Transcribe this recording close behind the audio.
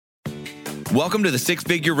Welcome to the Six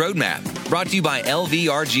Figure Roadmap, brought to you by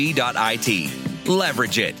LVRG.IT.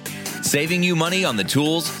 Leverage it. Saving you money on the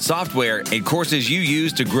tools, software, and courses you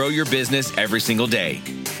use to grow your business every single day.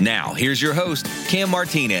 Now, here's your host, Cam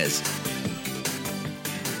Martinez.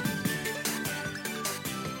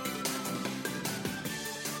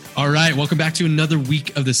 All right, welcome back to another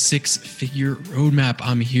week of the Six Figure Roadmap.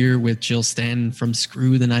 I'm here with Jill Stanton from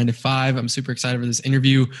Screw the 9 to 5. I'm super excited for this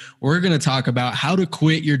interview. We're going to talk about how to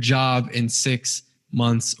quit your job in 6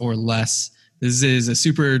 months or less. This is a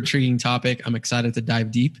super intriguing topic. I'm excited to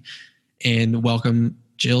dive deep and welcome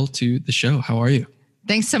Jill to the show. How are you?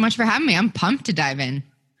 Thanks so much for having me. I'm pumped to dive in.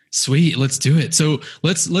 Sweet, let's do it. So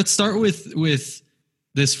let's start with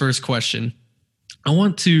this first question. I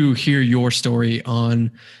want to hear your story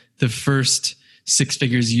on the first six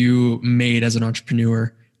figures you made as an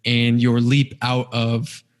entrepreneur and your leap out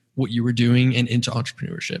of what you were doing and into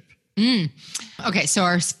entrepreneurship. Okay. So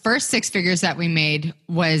our first six figures that we made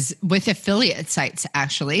was with affiliate sites,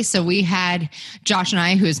 actually. So we had Josh and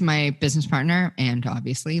I, who is my business partner and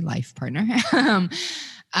obviously life partner.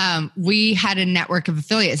 We had a network of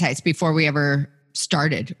affiliate sites before we ever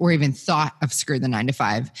started or even thought of Screw the 9 to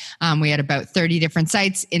 5. We had about 30 different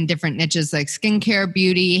sites in different niches like skincare,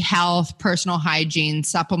 beauty, health, personal hygiene,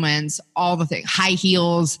 supplements, all the things, high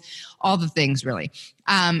heels, all the things really.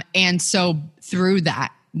 And so through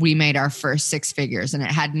that, we made our first six figures, and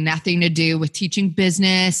it had nothing to do with teaching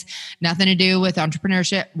business, nothing to do with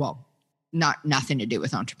entrepreneurship. Well, nothing to do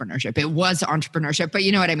with entrepreneurship. It was entrepreneurship, but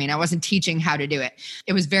you know what I mean? I wasn't teaching how to do it.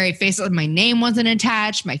 It was very faceless. My name wasn't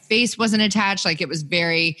attached. My face wasn't attached. Like, it was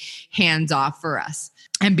very hands off for us.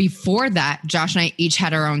 And before that, Josh and I each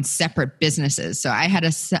had our own separate businesses. So I had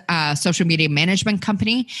a social media management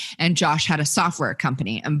company and Josh had a software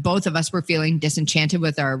company. And both of us were feeling disenchanted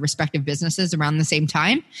with our respective businesses around the same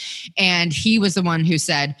time. And he was the one who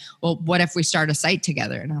said, well, what if we start a site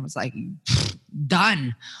together? And I was like,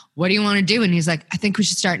 done. What do you want to do? And he's like, I think we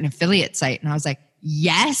should start an affiliate site. And I was like,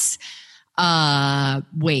 yes.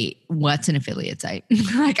 Wait, what's an affiliate site?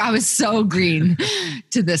 Like, I was so green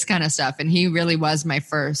to this kind of stuff. And he really was my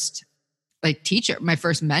first teacher, my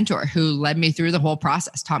first mentor, who led me through the whole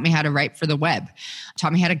process, taught me how to write for the web,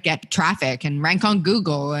 taught me how to get traffic and rank on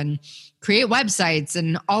Google and create websites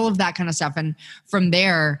and all of that kind of stuff. And from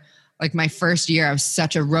there, like, my first year, I was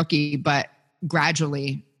such a rookie, but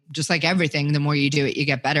gradually, just like everything, the more you do it, you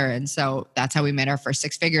get better. And so that's how we made our first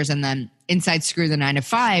six figures. And then inside Screw the 9 to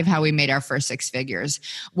 5, how we made our first six figures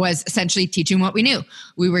was essentially teaching what we knew.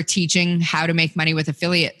 We were teaching how to make money with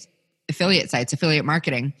affiliate sites, affiliate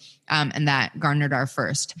marketing. And that garnered our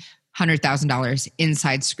first $100,000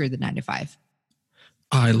 inside Screw the 9 to 5.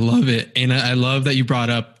 I love it. And I love that you brought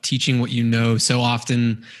up teaching what you know. So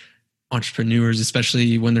often entrepreneurs,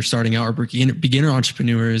 especially when they're starting out, or beginner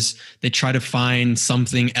entrepreneurs, they try to find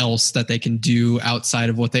something else that they can do outside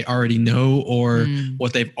of what they already know or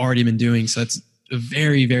what they've already been doing. So that's a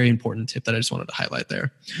very, very important tip that I just wanted to highlight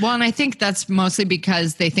there. Well, and I think that's mostly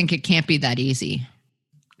because they think it can't be that easy.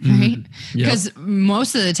 Right? Because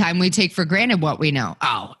most of the time we take for granted what we know.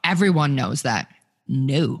 Oh, everyone knows that.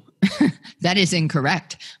 No, that is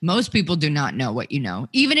incorrect. Most people do not know what you know.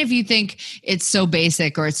 Even if you think it's so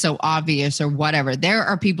basic or it's so obvious or whatever, there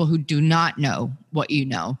are people who do not know what you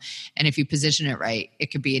know. And if you position it right, it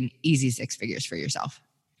could be an easy six figures for yourself.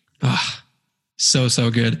 So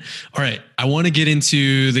good. All right. I want to get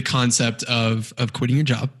into the concept of quitting your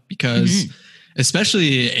job because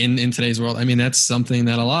especially in today's world, I mean, that's something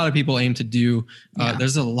that a lot of people aim to do.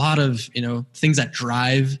 There's a lot of, things that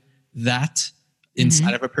drive that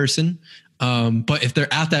inside of a person. But if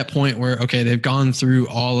they're at that point where, okay, they've gone through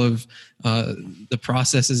all of the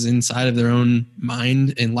processes inside of their own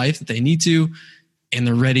mind and life that they need to, and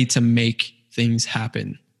they're ready to make things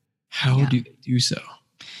happen, how do they do so?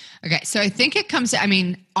 Okay. So I think it comes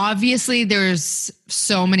to, obviously there's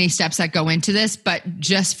so many steps that go into this, but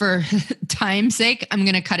just for time's sake, I'm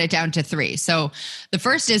going to cut it down to 3. So the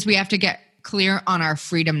first is we have to get clear on our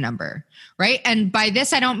freedom number, right? And by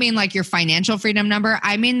this, I don't mean like your financial freedom number.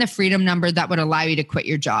 I mean the freedom number that would allow you to quit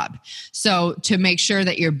your job. So to make sure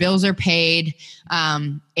that your bills are paid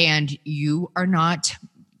and you are not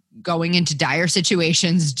going into dire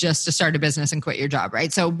situations just to start a business and quit your job,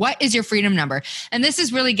 right? So what is your freedom number? And this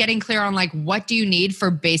is really getting clear on like, what do you need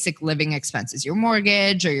for basic living expenses? Your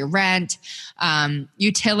mortgage or your rent,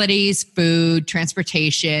 utilities, food,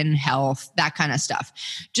 transportation, health, that kind of stuff.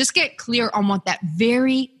 Just get clear on what that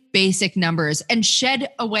very basic numbers and shed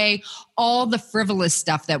away all the frivolous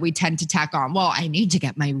stuff that we tend to tack on. Well, I need to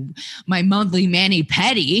get my monthly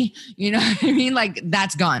mani-pedi. You know what I mean? Like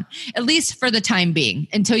that's gone, at least for the time being,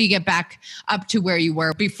 until you get back up to where you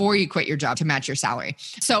were before you quit your job to match your salary.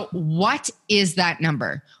 So what is that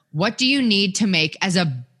number? What do you need to make as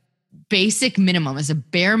a basic minimum, as a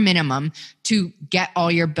bare minimum to get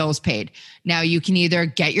all your bills paid? Now you can either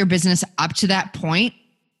get your business up to that point,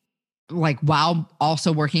 like while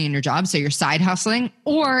also working in your job, so you're side hustling,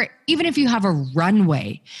 or even if you have a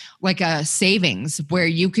runway, like a savings where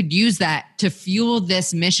you could use that to fuel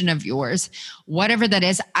this mission of yours, whatever that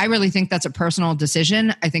is. I really think that's a personal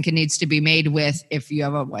decision. I think it needs to be made with, if you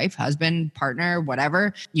have a wife, husband, partner,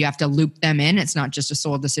 whatever, you have to loop them in. It's not just a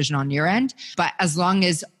sole decision on your end, but as long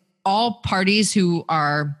as all parties who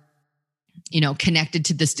are, connected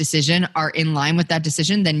to this decision are in line with that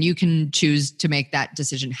decision, then you can choose to make that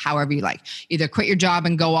decision however you like. Either quit your job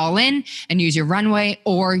and go all in and use your runway,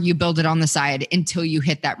 or you build it on the side until you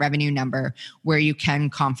hit that revenue number where you can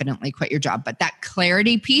confidently quit your job. But that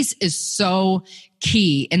clarity piece is so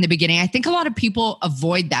key in the beginning. I think a lot of people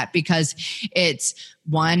avoid that because it's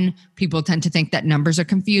one, people tend to think that numbers are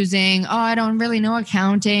confusing. Oh, I don't really know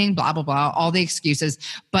accounting, blah, blah, blah, all the excuses.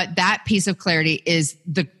 But that piece of clarity is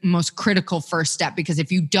the most critical first step, because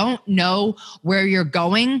if you don't know where you're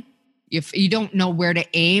going, if you don't know where to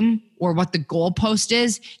aim or what the goalpost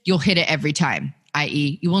is, you'll hit it every time.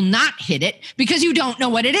 i.e., you will not hit it because you don't know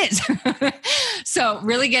what it is. So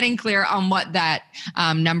really getting clear on what that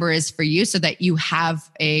number is for you so that you have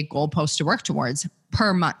a goalpost to work towards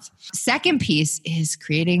per month. Second piece is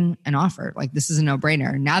creating an offer. Like this is a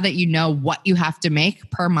no-brainer. Now that you know what you have to make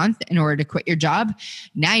per month in order to quit your job,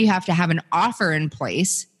 now you have to have an offer in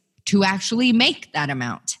place to actually make that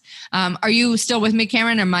amount. Are you still with me,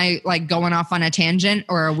 Cameron? Am I like going off on a tangent,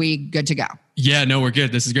 or are we good to go? Yeah, no, we're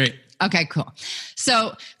good. This is great. Okay, cool.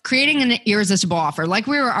 So creating an irresistible offer, like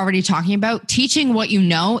we were already talking about, teaching what you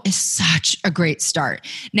know is such a great start.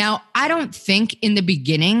 Now, I don't think in the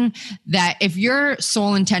beginning that if your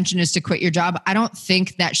sole intention is to quit your job, I don't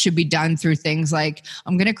think that should be done through things like,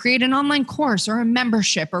 I'm going to create an online course or a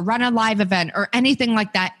membership or run a live event or anything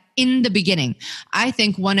like that in the beginning. I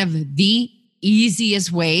think one of the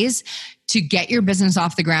easiest ways to get your business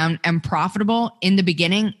off the ground and profitable in the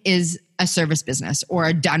beginning is a service business or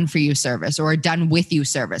a done for you service or a done with you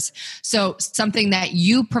service. So something that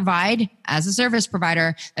you provide as a service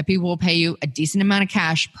provider that people will pay you a decent amount of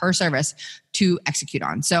cash per service to execute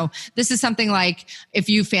on. So this is something like, if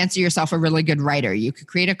you fancy yourself a really good writer, you could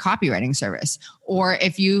create a copywriting service. Or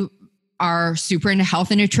if you are super into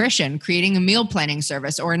health and nutrition, creating a meal planning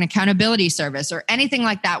service or an accountability service or anything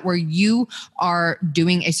like that, where you are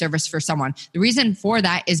doing a service for someone. The reason for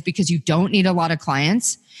that is because you don't need a lot of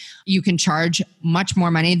clients. You can charge much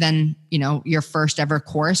more money than, your first ever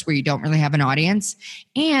course where you don't really have an audience.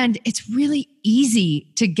 And it's really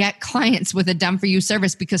easy to get clients with a done for you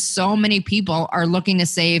service because so many people are looking to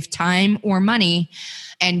save time or money,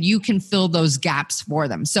 and you can fill those gaps for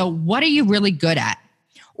them. So what are you really good at?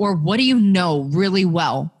 Or what do you know really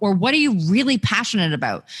well? Or what are you really passionate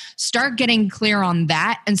about? Start getting clear on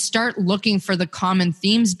that and start looking for the common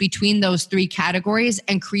themes between those three categories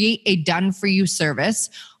and create a done for you service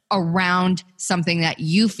around something that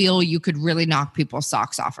you feel you could really knock people's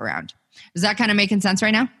socks off around. Is that kind of making sense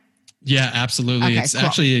right now? Yeah, absolutely. Okay, it's cool.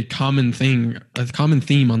 Actually a common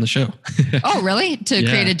theme on the show. Oh, really? To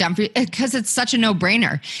create a done for you? Because it's such a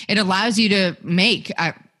no-brainer. It allows you to make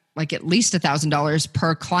like at least $1,000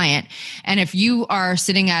 per client. And if you are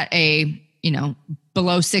sitting at a,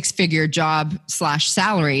 below 6-figure job /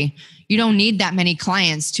 salary, you don't need that many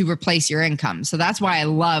clients to replace your income. So that's why I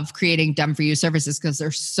love creating done for you services, because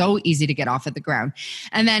they're so easy to get off of the ground.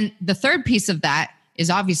 And then the third piece of that is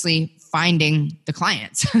obviously finding the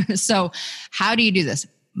clients. So how do you do this?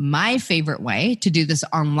 My favorite way to do this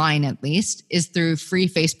online, at least, is through free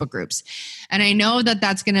Facebook groups. And I know that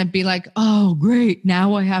that's going to be like, oh, great.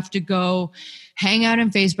 Now I have to go hang out in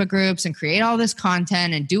Facebook groups and create all this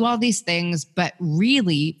content and do all these things. But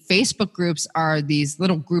really, Facebook groups are these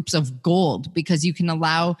little groups of gold, because you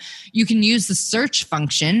can use the search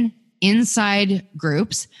function inside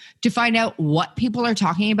groups to find out what people are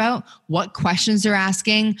talking about, what questions they're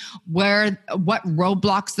asking, what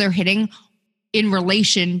roadblocks they're hitting in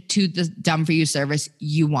relation to the done for you service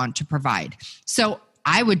you want to provide. So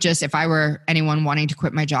I would just, if I were anyone wanting to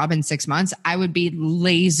quit my job in 6 months, I would be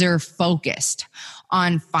laser focused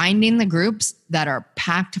on finding the groups that are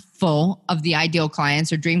packed full of the ideal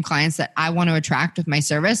clients or dream clients that I want to attract with my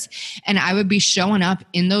service. And I would be showing up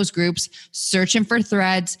in those groups, searching for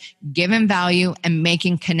threads, giving value, and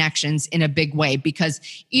making connections in a big way. Because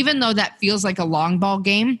even though that feels like a long ball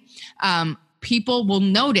game, people will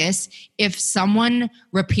notice if someone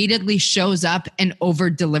repeatedly shows up and over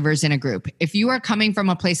delivers in a group. If you are coming from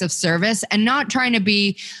a place of service and not trying to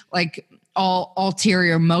be like all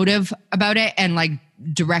ulterior motive about it and like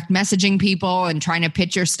direct messaging people and trying to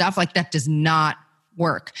pitch your stuff, like that does not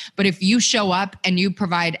work. But if you show up and you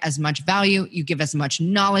provide as much value, you give as much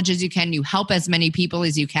knowledge as you can, you help as many people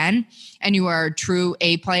as you can, and you are a true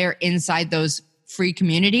A player inside those free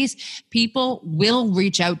communities, people will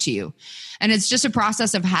reach out to you. And it's just a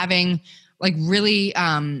process of having like really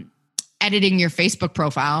editing your Facebook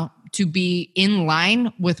profile to be in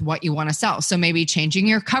line with what you want to sell. So maybe changing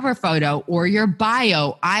your cover photo or your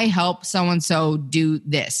bio. I help so-and-so do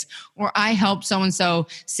this, or I help so-and-so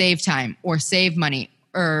save time or save money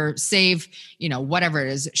or save, whatever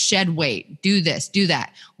it is, shed weight, do this, do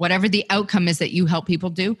that. Whatever the outcome is that you help people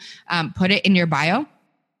do, put it in your bio.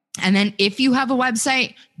 And then if you have a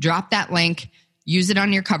website, drop that link, use it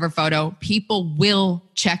on your cover photo. People will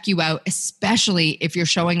check you out, especially if you're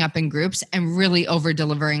showing up in groups and really over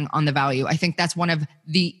delivering on the value. I think that's one of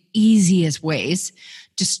the easiest ways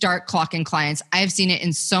to start clocking clients. I've seen it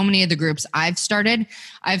in so many of the groups I've started.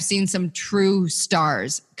 I've seen some true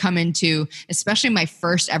stars come into, especially my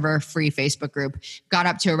first ever free Facebook group, got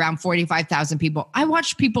up to around 45,000 people. I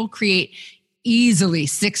watched people create easily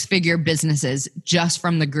 6-figure businesses just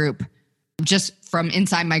from the group, just from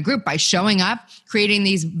inside my group by showing up, creating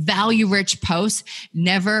these value-rich posts,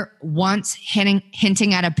 never once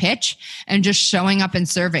hinting at a pitch, and just showing up and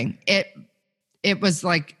serving. It was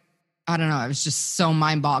like, I don't know, it was just so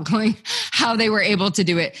mind-boggling how they were able to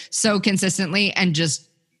do it so consistently and just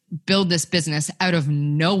build this business out of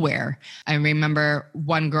nowhere. I remember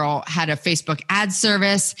one girl had a Facebook ad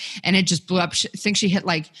service and it just blew up. I think she hit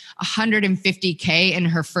like 150K in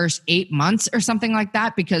her first 8 months or something like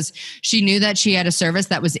that, because she knew that she had a service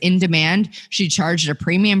that was in demand. She charged a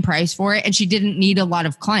premium price for it and she didn't need a lot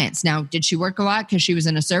of clients. Now, did she work a lot because she was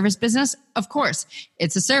in a service business? Of course,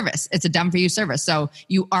 it's a service. It's a done for you service. So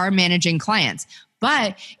you are managing clients.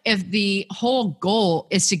 But if the whole goal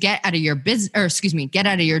is to get out of your get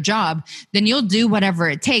out of your job, then you'll do whatever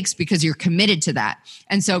it takes because you're committed to that.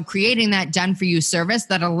 And so creating that done for you service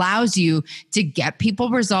that allows you to get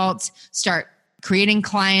people results, start creating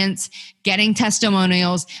clients, getting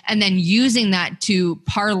testimonials, and then using that to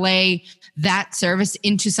parlay that service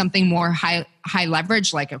into something more high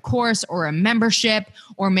leverage, like a course or a membership,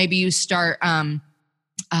 or maybe you start,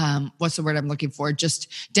 what's the word I'm looking for? Just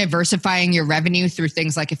diversifying your revenue through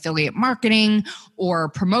things like affiliate marketing or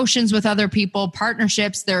promotions with other people,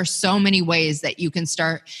 partnerships. There are so many ways that you can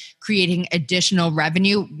start creating additional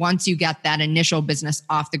revenue once you get that initial business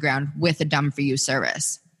off the ground with a done for you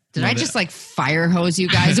service. Did I just like fire hose you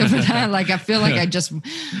guys over that? Like, I feel like I just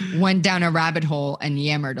went down a rabbit hole and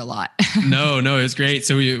yammered a lot. No, it's great.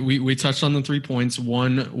 So we touched on the 3 points.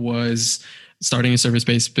 One was starting a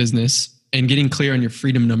service-based business and getting clear on your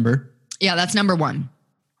freedom number. Yeah, that's number one.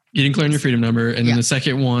 Getting clear on your freedom number. And then the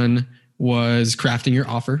second one was crafting your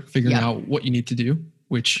offer, figuring out what you need to do,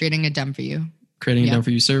 which creating a done for you. Creating a done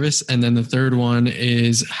for you service. And then the third one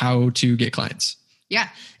is how to get clients. Yeah.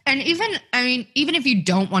 And even if you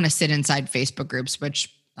don't want to sit inside Facebook groups,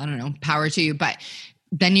 which I don't know, power to you, but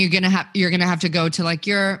then you're going to have to go to like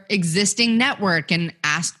your existing network and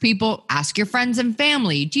ask your friends and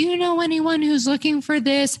family, do you know anyone who's looking for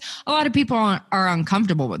this? A lot of people are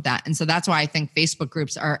uncomfortable with that. And so that's why I think Facebook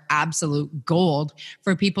groups are absolute gold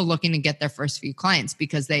for people looking to get their first few clients,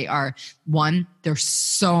 because there's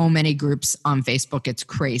so many groups on Facebook. It's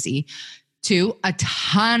crazy. 2, a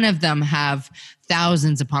ton of them have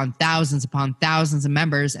thousands upon thousands upon thousands of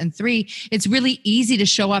members. And 3, it's really easy to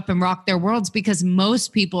show up and rock their worlds because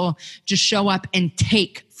most people just show up and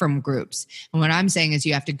take from groups. And what I'm saying is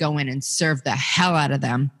you have to go in and serve the hell out of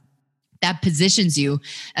them. That positions you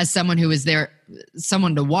as someone who is there,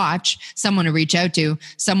 someone to watch, someone to reach out to,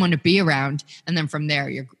 someone to be around. And then from there,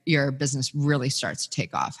 your business really starts to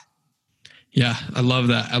take off. Yeah, I love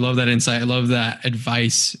that. I love that insight. I love that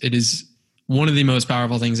advice. It is one of the most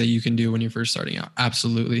powerful things that you can do when you're first starting out.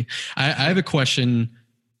 Absolutely. I have a question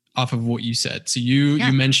off of what you said. So you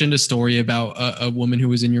mentioned a story about a woman who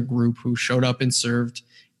was in your group who showed up and served,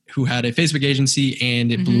 who had a Facebook agency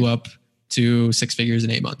and it blew up to 6 figures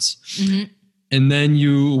in 8 months. Mm-hmm. And then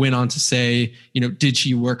you went on to say, did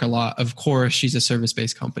she work a lot? Of course, she's a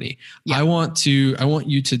service-based company. Yeah. I want you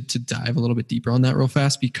to dive a little bit deeper on that real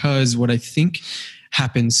fast, because what I think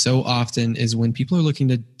happens so often is when people are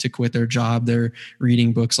looking to quit their job, they're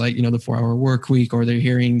reading books like, the 4-Hour Work Week, or they're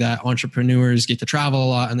hearing that entrepreneurs get to travel a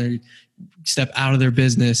lot and they step out of their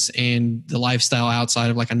business, and the lifestyle outside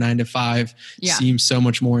of like a 9-to-5 seems so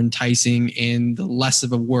much more enticing and the less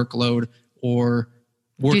of a workload or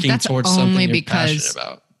working towards something you're passionate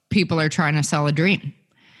about. People are trying to sell a dream.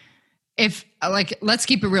 If let's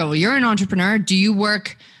keep it real. You're an entrepreneur. Do you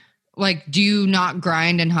work, do you not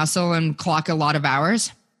grind and hustle and clock a lot of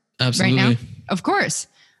hours? Absolutely. Right now? Of course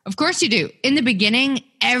you do. In the beginning,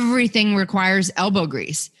 everything requires elbow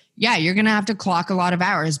grease. Yeah, you're going to have to clock a lot of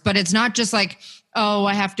hours, but it's not just like, oh,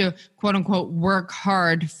 I have to quote unquote work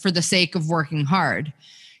hard for the sake of working hard.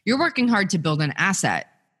 You're working hard to build an asset.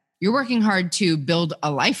 You're working hard to build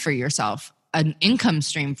a life for yourself, an income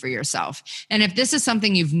stream for yourself. And if this is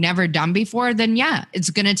something you've never done before, then yeah,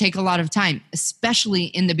 it's going to take a lot of time, especially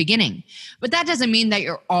in the beginning. But that doesn't mean that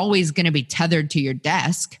you're always going to be tethered to your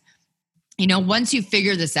desk. Once you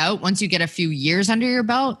figure this out, once you get a few years under your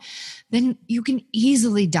belt, then you can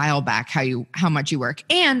easily dial back how much you work.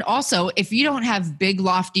 And also, if you don't have big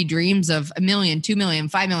lofty dreams of $1 million, $2 million,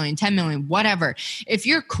 $5 million, $10 million, whatever, if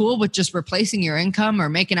you're cool with just replacing your income or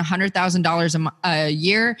making $100,000 a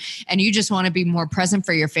year, and you just want to be more present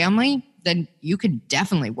for your family, then you can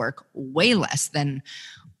definitely work way less than,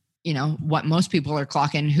 what most people are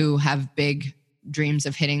clocking who have big dreams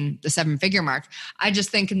of hitting the 7-figure mark. I just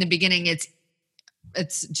think in the beginning, it's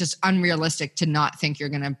just unrealistic to not think you're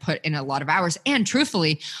going to put in a lot of hours. And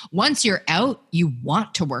truthfully, once you're out, you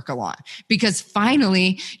want to work a lot, because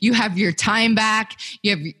finally you have your time back.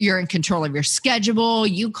 You're in control of your schedule.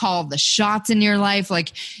 You call the shots in your life.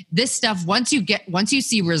 Like this stuff, once you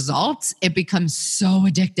see results, it becomes so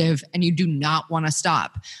addictive and you do not want to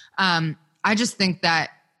stop. I just think that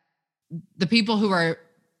the people who are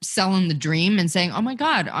selling the dream and saying, oh my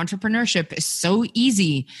God, entrepreneurship is so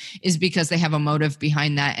easy, is because they have a motive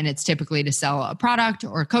behind that. And it's typically to sell a product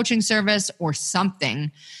or a coaching service or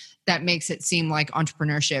something that makes it seem like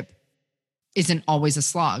entrepreneurship isn't always a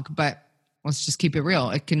slog. But let's just keep it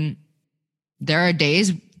real. There are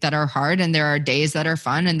days that are hard, and there are days that are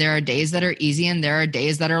fun, and there are days that are easy, and there are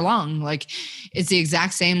days that are long. Like it's the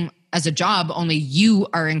exact same as a job, only you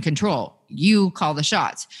are in control. You call the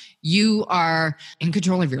shots. You are in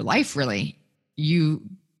control of your life, really. You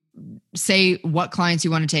say what clients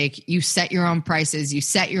you want to take. You set your own prices. You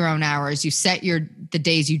set your own hours. You set the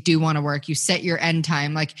days you do want to work. You set your end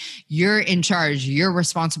time. Like you're in charge. You're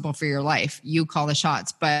responsible for your life. You call the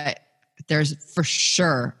shots. But there's for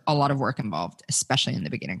sure a lot of work involved, especially in the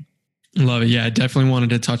beginning. Love it. Yeah, I definitely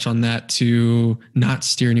wanted to touch on that to not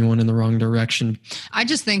steer anyone in the wrong direction. I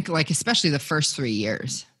just think especially the first 3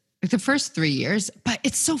 years. The first 3 years, but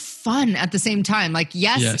it's so fun at the same time.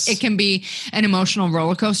 Yes, it can be an emotional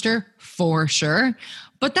roller coaster for sure,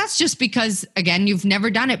 but that's just because, again, you've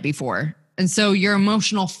never done it before. And so your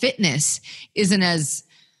emotional fitness isn't as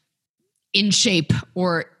in shape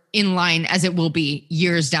or in line as it will be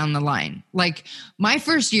years down the line. My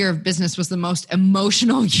first year of business was the most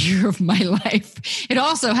emotional year of my life. It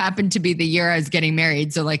also happened to be the year I was getting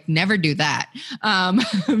married. So never do that.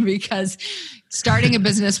 Because starting a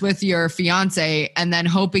business with your fiance and then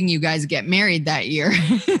hoping you guys get married that year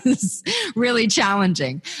is really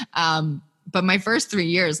challenging. But my first 3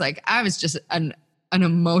 years, I was just an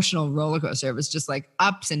emotional roller coaster. It was just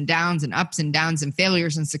ups and downs and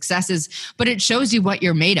failures and successes, but it shows you what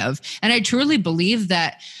you're made of. And I truly believe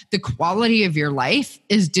that the quality of your life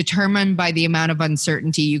is determined by the amount of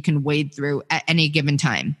uncertainty you can wade through at any given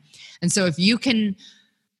time. And so if you can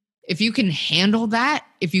handle that,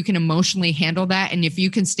 if you can emotionally handle that, and if you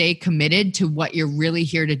can stay committed to what you're really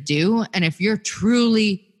here to do, and if you're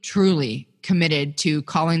truly, truly committed to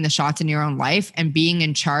calling the shots in your own life and being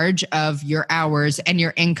in charge of your hours and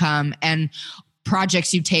your income and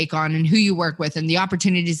projects you take on and who you work with and the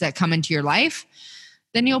opportunities that come into your life,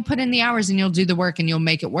 then you'll put in the hours and you'll do the work and you'll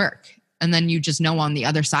make it work. And then you just know on the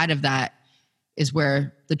other side of that is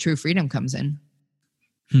where the true freedom comes in.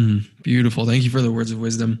 Beautiful. Thank you for the words of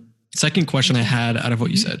wisdom. Second question I had out of what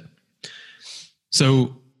you said.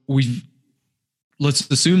 So let's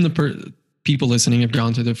assume people listening have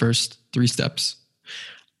gone through the first 3 steps.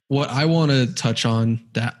 What I want to touch on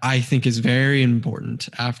that I think is very important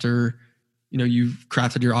after, you've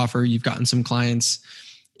crafted your offer, you've gotten some clients,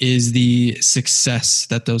 is the success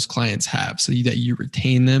that those clients have, so that you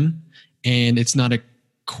retain them. And it's not a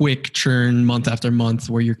quick churn month after month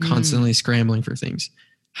where you're constantly scrambling for things.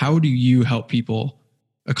 How do you help people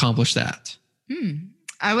accomplish that?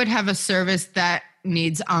 I would have a service that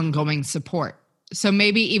needs ongoing support. So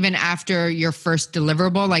maybe even after your first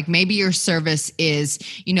deliverable, like maybe your service is,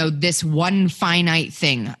 this one finite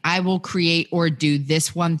thing. I will create or do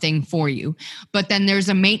this one thing for you. But then there's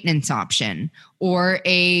a maintenance option or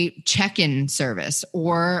a check-in service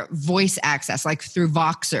or voice access, like through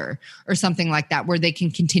Voxer or something like that, where they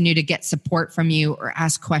can continue to get support from you or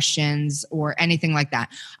ask questions or anything like that.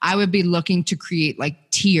 I would be looking to create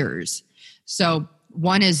like tiers. So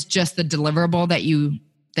one is just the deliverable that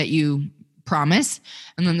you promise.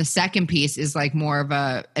 And then the second piece is like more of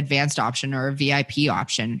a advanced option or a VIP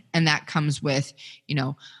option. And that comes with,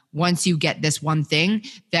 once you get this one thing,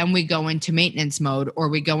 then we go into maintenance mode or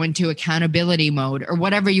we go into accountability mode or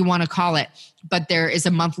whatever you want to call it. But there is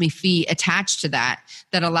a monthly fee attached to that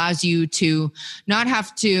allows you to not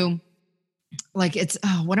have to, like,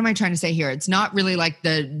 what am I trying to say here? It's not really like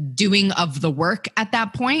the doing of the work at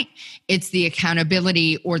that point. It's the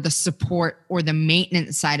accountability or the support or the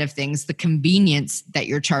maintenance side of things, the convenience that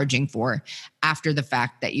you're charging for after the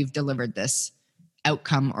fact that you've delivered this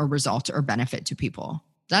outcome or result or benefit to people.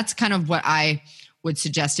 That's kind of what I would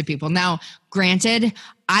suggest to people. Now, granted,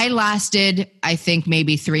 I lasted, I think,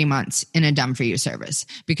 maybe 3 months in a done for you service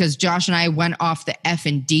because Josh and I went off the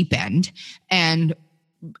effing deep end and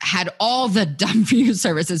had all the done for you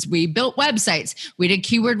services. We built websites. We did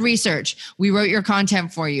keyword research. We wrote your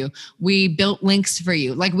content for you. We built links for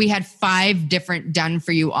you. Like we had 5 different done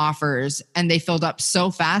for you offers and they filled up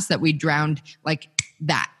so fast that we drowned like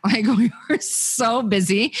that. Like we were so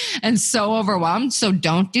busy and so overwhelmed. So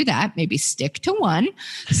don't do that. Maybe stick to one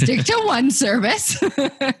service.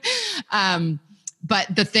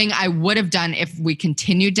 But the thing I would have done if we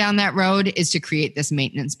continued down that road is to create this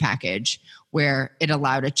maintenance package where it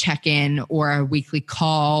allowed a check-in or a weekly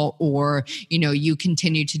call or, you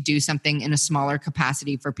continue to do something in a smaller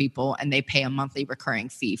capacity for people and they pay a monthly recurring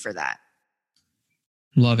fee for that.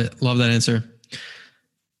 Love it. Love that answer.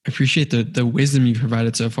 I appreciate the wisdom you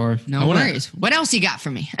provided so far. No worries. What else you got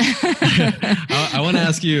for me? I want to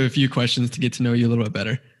ask you a few questions to get to know you a little bit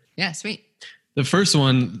better. Yeah, sweet. The first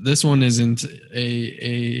one, this one isn't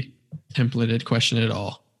a templated question at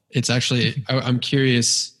all. It's actually, I'm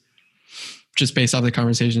curious, just based off the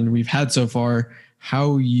conversation we've had so far,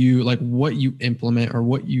 how you, like what you implement or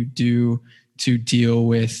what you do to deal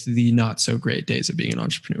with the not so great days of being an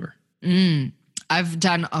entrepreneur. I've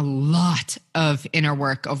done a lot of inner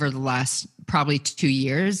work over the last probably 2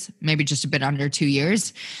 years, maybe just a bit under 2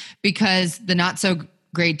 years, because the not so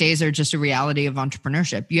great days are just a reality of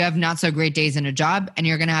entrepreneurship. You have not so great days in a job and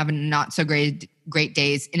you're going to have not so great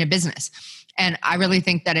days in a business. And I really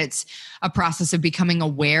think that it's a process of becoming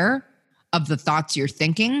aware of the thoughts you're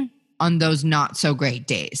thinking on those not so great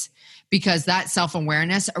days, because that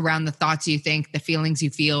self-awareness around the thoughts you think, the feelings you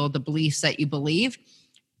feel, the beliefs that you believe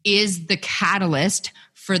is the catalyst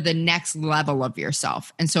for the next level of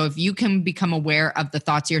yourself. And so if you can become aware of the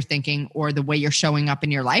thoughts you're thinking or the way you're showing up in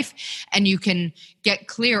your life, and you can get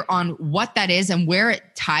clear on what that is and where it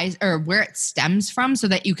ties or where it stems from so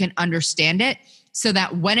that you can understand it, so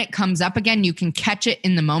that when it comes up again, you can catch it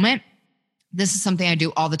in the moment. This is something I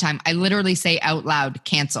do all the time. I literally say out loud,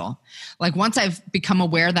 cancel. Like once I've become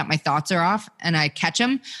aware that my thoughts are off and I catch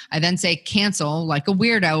them, I then say cancel like a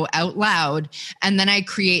weirdo out loud. And then I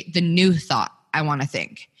create the new thought I want to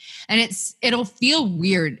think. And it'll feel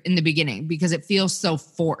weird in the beginning because it feels so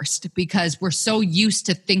forced, because we're so used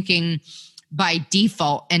to thinking by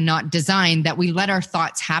default and not design that we let our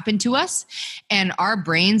thoughts happen to us. And our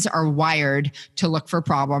brains are wired to look for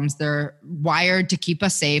problems. They're wired to keep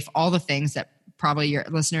us safe, all the things that probably your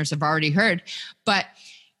listeners have already heard. But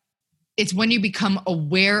it's when you become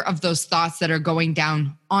aware of those thoughts that are going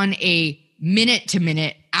down on a minute to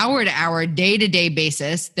minute, hour to hour, day to day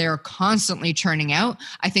basis, they're constantly churning out.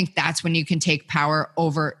 I think that's when you can take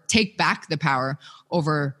back the power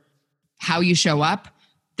over how you show up,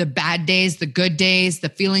 the bad days, the good days, the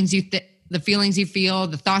feelings you feel,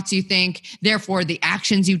 the thoughts you think, therefore the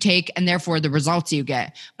actions you take, and therefore the results you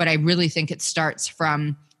get. But I really think it starts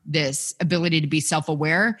from this ability to be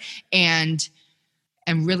self-aware and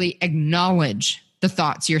really acknowledge the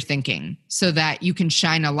thoughts you're thinking so that you can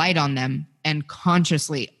shine a light on them and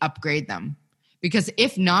consciously upgrade them. Because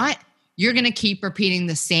if not, you're going to keep repeating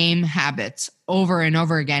the same habits over and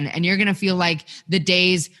over again. And you're going to feel like the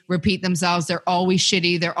days repeat themselves. They're always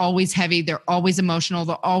shitty. They're always heavy. They're always emotional.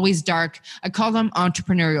 They're always dark. I call them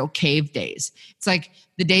entrepreneurial cave days. It's like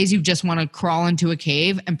the days you just want to crawl into a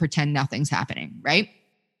cave and pretend nothing's happening, right?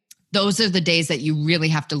 Those are the days that you really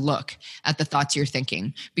have to look at the thoughts you're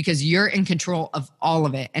thinking, because you're in control of all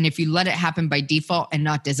of it. And if you let it happen by default and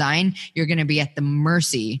not design, you're going to be at the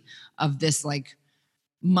mercy of this like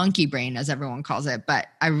monkey brain, as everyone calls it. But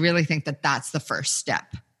I really think that that's the first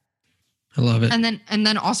step. I love it. And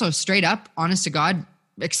then also straight up, honest to God,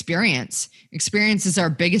 experience is our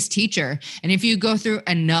biggest teacher. And if you go through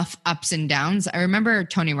enough ups and downs, I remember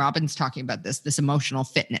Tony Robbins talking about this emotional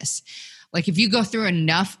fitness. Like if you go through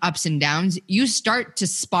enough ups and downs, you start to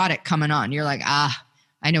spot it coming on. You're like,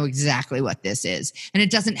 I know exactly what this is. And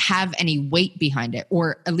it doesn't have any weight behind it,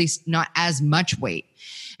 or at least not as much weight.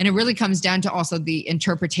 And it really comes down to also the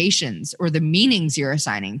interpretations or the meanings you're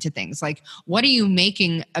assigning to things. Like, what are you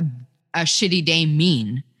making a shitty day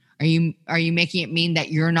mean? Are you making it mean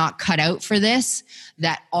that you're not cut out for this,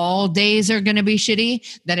 that all days are going to be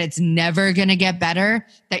shitty, that it's never going to get better,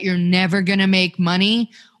 that you're never going to make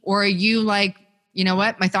money? Or are you like, you know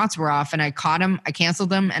what? My thoughts were off and I caught them, I canceled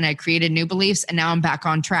them, and I created new beliefs, and now I'm back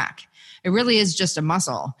on track. It really is just a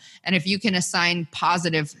muscle. And if you can assign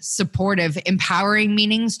positive, supportive, empowering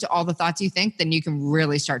meanings to all the thoughts you think, then you can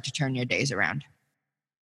really start to turn your days around.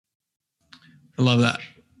 I love that.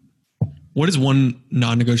 What is one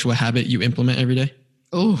non-negotiable habit you implement every day?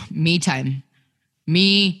 Oh, me time.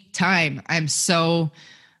 Me time. I'm so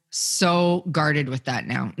guarded with that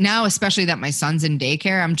now. Now, especially that my son's in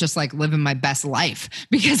daycare, I'm just like living my best life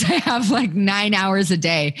because I have like 9 hours a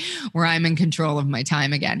day where I'm in control of my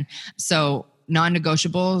time again. So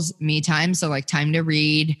non-negotiables, me time. So like time to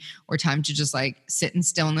read, or time to just like sit in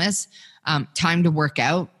stillness, time to work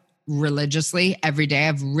out religiously every day.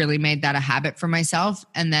 I've really made that a habit for myself.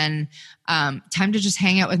 And then time to just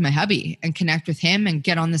hang out with my hubby and connect with him and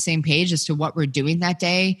get on the same page as to what we're doing that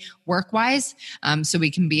day work-wise, so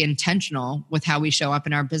we can be intentional with how we show up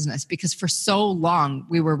in our business. Because for so long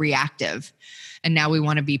we were reactive, and now we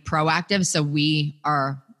want to be proactive. So we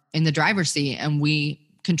are in the driver's seat and we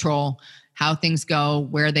control how things go,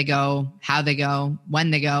 where they go, how they go,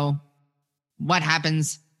 when they go, what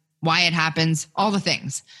happens, why it happens, all the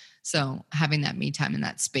things. So having that me time in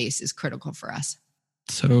that space is critical for us.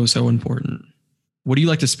 So important. What do you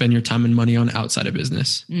like to spend your time and money on outside of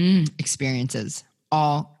business? Experiences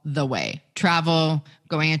all the way. Travel,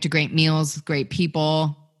 going out to great meals, great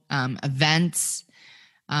people, events,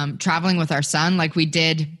 traveling with our son. Like we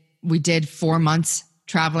did 4 months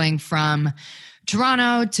traveling from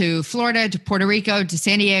Toronto to Florida to Puerto Rico to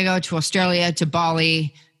San Diego to Australia to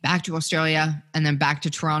Bali, back to Australia, and then back to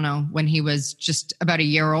Toronto when he was just about a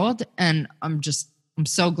year old. And I'm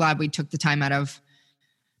so glad we took the time out of,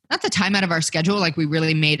 not the time out of our schedule, like we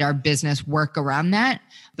really made our business work around that.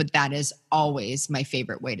 But that is always my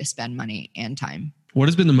favorite way to spend money and time. What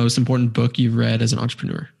has been the most important book you've read as an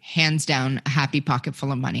entrepreneur? Hands down, A Happy Pocket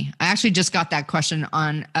Full of Money. I actually just got that question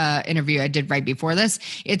on an interview I did right before this.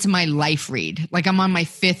 It's my life read. Like I'm on my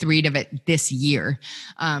 5th read of it this year.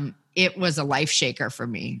 It was a life shaker for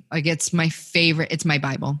me. Like it's my favorite. It's my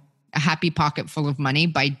Bible. A Happy Pocket Full of Money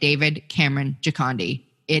by David Cameron Giocondi.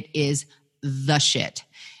 It is the shit.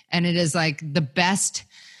 And it is like the best,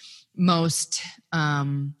 most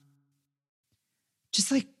just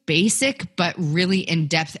like basic, but really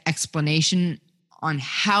in-depth explanation on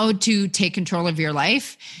how to take control of your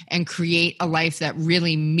life and create a life that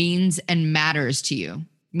really means and matters to you,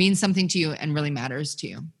 means something to you and really matters to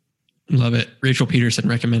you. Love it. Rachel Peterson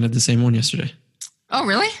recommended the same one yesterday. Oh,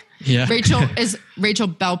 really? Yeah. Is Rachel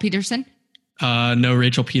Bell Peterson? No,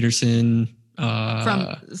 Rachel Peterson.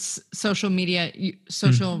 From social media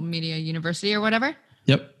university or whatever?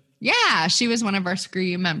 Yep. Yeah. She was one of our Screw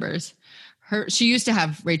You members. She used to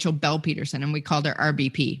have Rachel Bell Peterson and we called her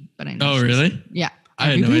RBP, but I know. Oh, really? Yeah. I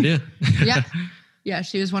had no idea. Yeah. Yeah.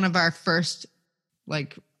 She was one of our first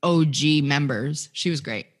like OG members. She was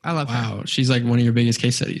great. I love her. Wow. She's like one of your biggest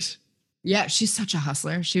case studies. Yeah, she's such a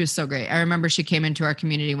hustler. She was so great. I remember she came into our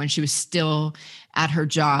community when she was still at her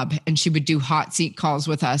job, and she would do hot seat calls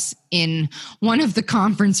with us in one of the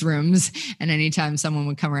conference rooms. And anytime someone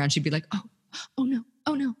would come around, she'd be like, oh no.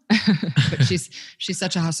 But she's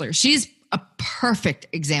such a hustler. She's a perfect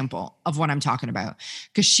example of what I'm talking about,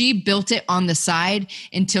 because she built it on the side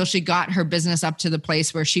until she got her business up to the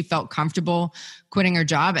place where she felt comfortable quitting her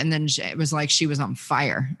job. And then it was like she was on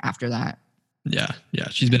fire after that. Yeah.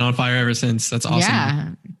 She's been on fire ever since. That's awesome. Yeah.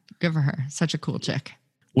 Good for her. Such a cool chick.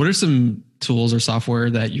 What are some tools or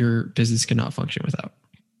software that your business cannot function without?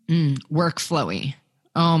 Workflowy.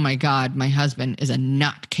 Oh my God. My husband is a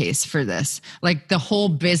nutcase for this. Like the whole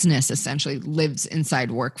business essentially lives inside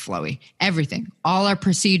Workflowy. Everything, all our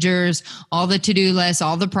procedures, all the to-do lists,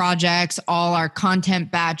 all the projects, all our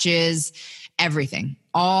content batches, everything.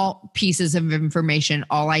 all pieces of information,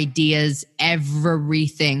 all ideas,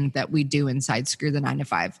 everything that we do inside Screw the 9 to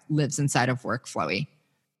 5 lives inside of Workflowy.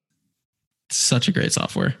 Such a great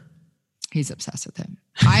software. He's obsessed with it.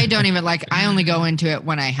 I don't even I only go into it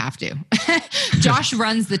when I have to. Josh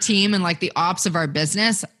runs the team and the ops of our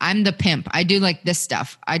business. I'm the pimp. I do this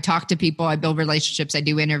stuff. I talk to people. I build relationships. I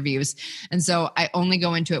do interviews. And so I only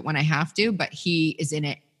go into it when I have to, but he is in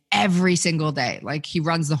it every single day. He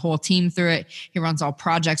runs the whole team through it. He runs all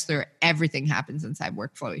projects through it. Everything happens inside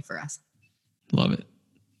Workflowy for us. Love it.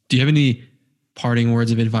 Do you have any parting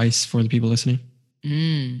words of advice for the people listening?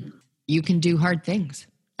 You can do hard things.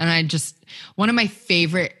 And one of my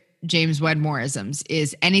favorite James Wedmore-isms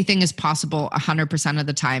is anything is possible 100% of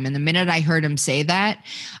the time. And the minute I heard him say that,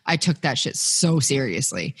 I took that shit so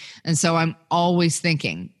seriously. And so I'm always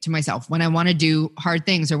thinking to myself, when I want to do hard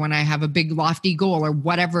things or when I have a big lofty goal or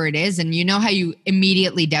whatever it is, and you know how you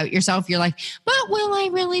immediately doubt yourself, you're like, but will I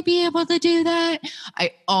really be able to do that?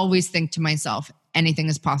 I always think to myself, anything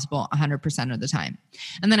is possible 100% of the time.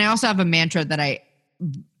 And then I also have a mantra that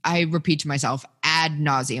I repeat to myself ad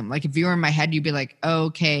nauseum. If you were in my head, you'd be like,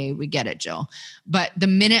 okay, we get it, Jill. But the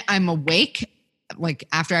minute I'm awake,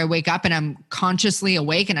 after I wake up and I'm consciously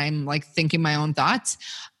awake and I'm thinking my own thoughts,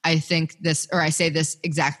 I think this, or I say this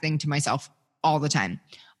exact thing to myself all the time.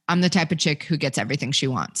 I'm the type of chick who gets everything she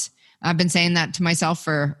wants. I've been saying that to myself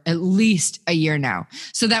for at least a year now.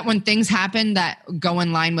 So that when things happen that go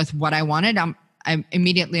in line with what I wanted, I'm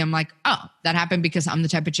like, oh, that happened because I'm the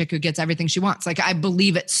type of chick who gets everything she wants. I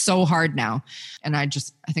believe it so hard now. And I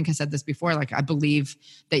think I said this before, I believe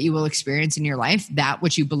that you will experience in your life that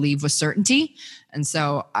which you believe with certainty. And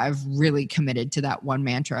so I've really committed to that one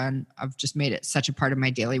mantra and I've just made it such a part of my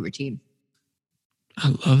daily routine.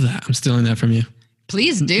 I love that. I'm stealing that from you.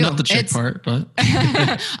 Please do. Not the chick part, but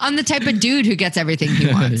I'm the type of dude who gets everything he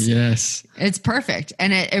wants. Yes. It's perfect.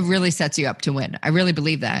 And it really sets you up to win. I really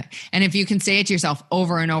believe that. And if you can say it to yourself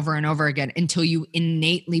over and over and over again until you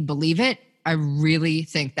innately believe it, I really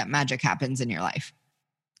think that magic happens in your life.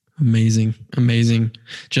 Amazing. Amazing.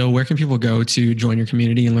 Jill, where can people go to join your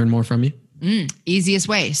community and learn more from you? Easiest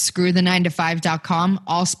way, screwthe9to5.com,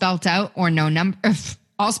 all spelt out or no number.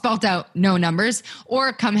 All spelled out, no numbers,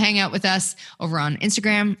 or come hang out with us over on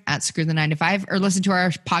Instagram at Screw the 9 to 5 or listen to our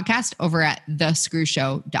podcast over at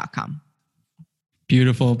thescrewshow.com.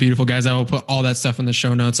 Beautiful, beautiful guys. I will put all that stuff in the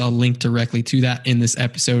show notes. I'll link directly to that in this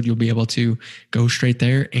episode. You'll be able to go straight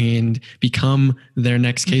there and become their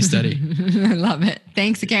next case study. I love it.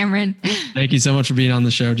 Thanks, Cameron. Thank you so much for being on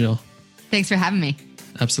the show, Jill. Thanks for having me.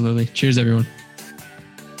 Absolutely. Cheers, everyone.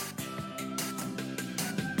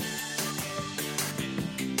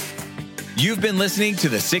 You've been listening to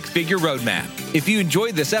the Six Figure Roadmap. If you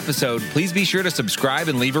enjoyed this episode, please be sure to subscribe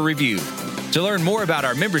and leave a review. To learn more about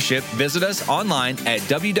our membership, visit us online at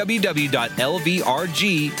www.lvrg.it.